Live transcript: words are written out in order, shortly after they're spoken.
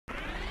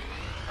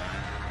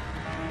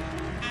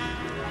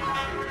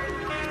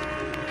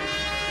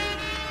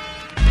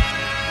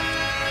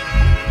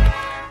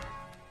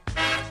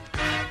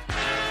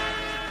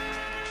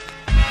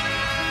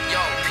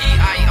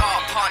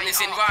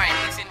in rhyme.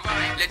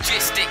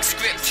 Logistix,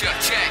 scripture,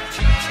 check.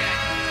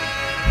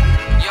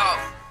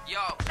 Yo.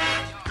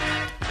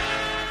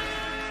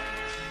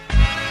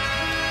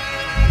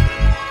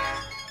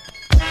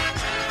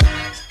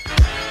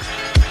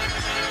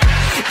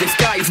 This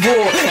guy's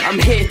war, I'm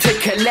here to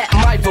collect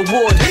my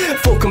reward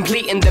for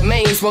completing the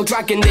maze while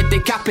dragging the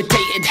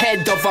decapitated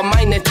head of a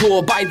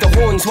minotaur by the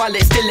horns while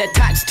it's still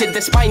attached to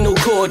the spinal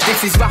cord.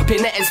 This is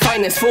rapping at its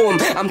finest form.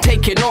 I'm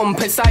taking on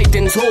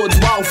Poseidon's hordes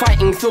while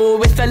fighting Thor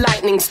with a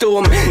lightning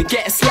storm.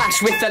 Get a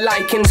slash with the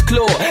lichen's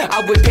claw.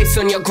 I would piss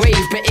on your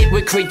grave, but it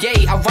would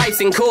create a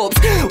rising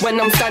corpse. When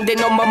I'm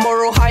standing on my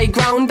moral high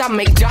ground, I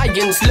make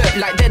giants look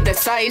like they're the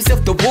size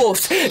of the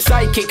dwarfs.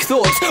 Psychic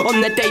thoughts, on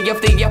the day of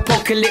the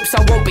apocalypse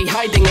I won't be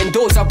hiding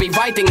indoors, I'll be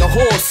riding a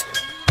horse.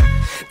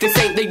 This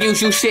ain't the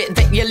usual shit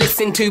that you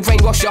listen to.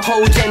 Brainwash your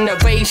whole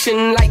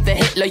generation like the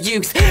Hitler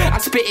Youth. I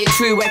spit it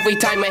true every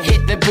time I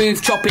hit the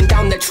booth, chopping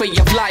down the tree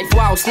of life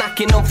while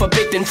snacking on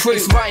forbidden fruit.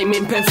 It's rhyme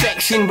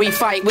imperfection, we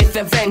fight with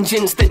a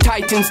vengeance. The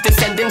Titans'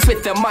 descendants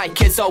with the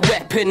mic as our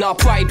weapon. Our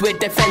pride we're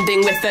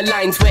defending with the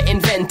lines we're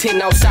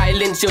inventing. I'll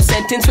silence your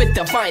sentence with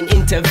divine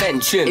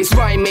intervention. It's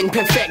rhyme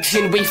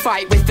imperfection, we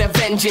fight with a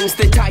vengeance.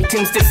 The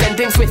Titans'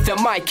 descendants with the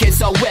mic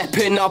as our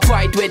weapon. Our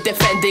pride we're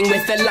defending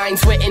with the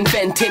lines we're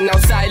inventing. I'll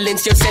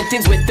silence your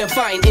sentence with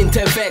divine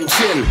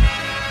intervention.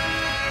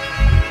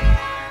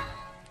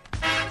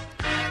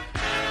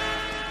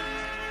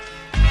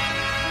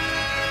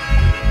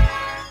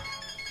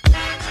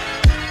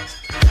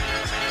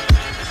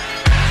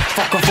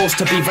 Fuck a force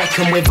to be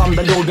reckoned with, I'm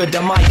the lord of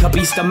the mic. A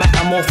beast of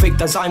metamorphic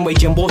design,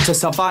 waging war to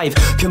survive.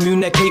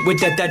 Communicate with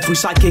the dead through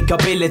psychic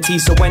ability.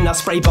 So when I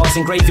spray bars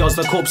in graveyards,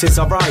 the corpses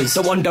arise.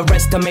 So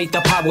underestimate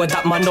the power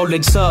that my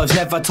knowledge serves.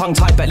 Never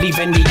tongue-tied, but leave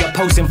any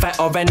opposing threat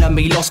or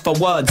enemy lost for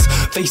words.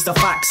 Face the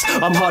facts,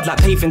 I'm hard like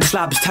paving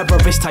slabs.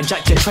 Terrorist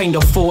hijack your train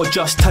of thought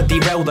just to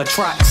derail the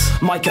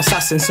tracks. Mic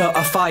assassin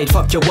certified,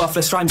 fuck your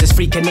worthless rhymes. It's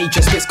freaking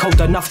nature, spits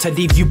cold enough to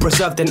leave you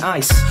preserved in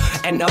ice.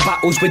 Enter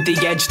battles with the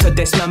edge to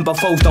dismember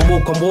foes. Don't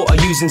walk on water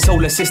using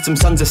solar system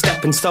sons as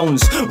stepping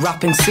stones.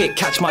 Rapping sick,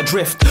 catch my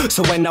drift.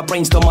 So when I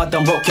brainstorm I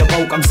don't rock your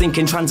boat. I'm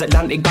sinking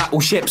transatlantic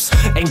battleships.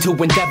 Aim to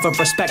endeavour,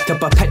 respect a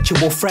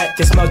perpetual threat.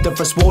 This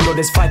murderous warlord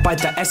is fight by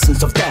the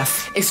essence of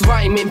death. It's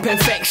rhyme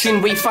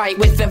imperfection, we fight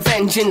with a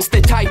vengeance.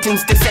 The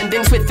Titans'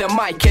 descendants with the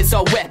mic as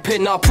our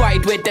weapon. Our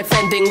pride we're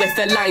defending with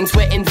the lines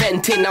we're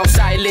inventing. I'll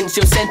silence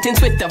your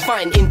sentence with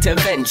divine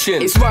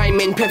intervention. It's rhyme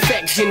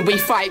imperfection, we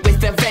fight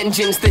with a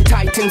vengeance. The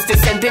Titans'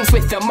 descendants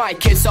with the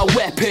mic as our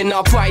weapon.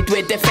 Our pride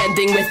we're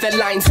defending with the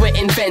lines we're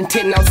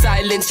inventing. I'll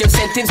silence your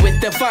sentence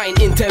with divine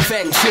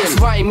intervention. It's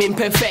rhyme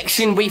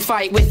imperfection, we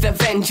fight with a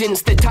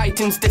vengeance. The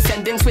Titans'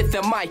 descendants with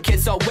the mic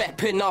as our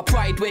weapon. Our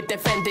pride we're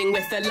defending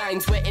with the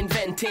lines we're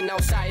inventing. I'll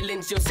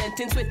silence your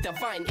sentence with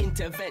divine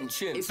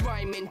intervention. It's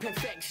rhyme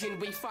imperfection,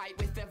 we fight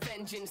with a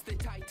vengeance. The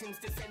Titans'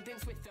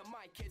 descendants with the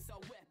mic as our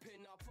weapon.